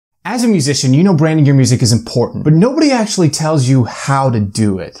As a musician, you know branding your music is important, but nobody actually tells you how to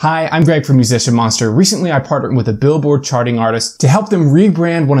do it. Hi, I'm Greg from Musician Monster. Recently, I partnered with a Billboard charting artist to help them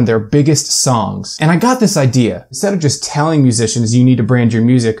rebrand one of their biggest songs. And I got this idea. Instead of just telling musicians you need to brand your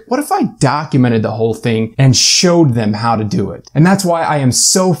music, what if I documented the whole thing and showed them how to do it? And that's why I am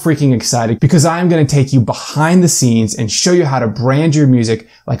so freaking excited, because I am going to take you behind the scenes and show you how to brand your music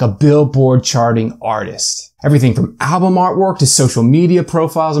like a Billboard charting artist. Everything from album artwork to social media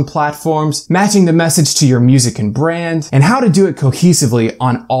profiles and platforms, matching the message to your music and brand, and how to do it cohesively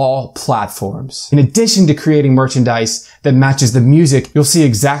on all platforms. In addition to creating merchandise that matches the music, you'll see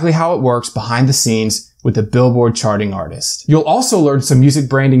exactly how it works behind the scenes with a Billboard charting artist. You'll also learn some music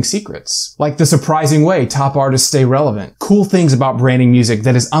branding secrets, like the surprising way top artists stay relevant, cool things about branding music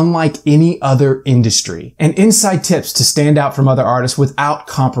that is unlike any other industry, and inside tips to stand out from other artists without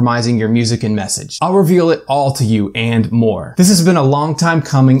compromising your music and message. I'll reveal it all to you and more. This has been a long time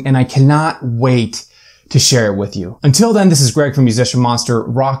coming, and I cannot wait to share it with you. Until then, this is Greg from Musician Monster.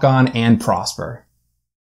 Rock on and prosper.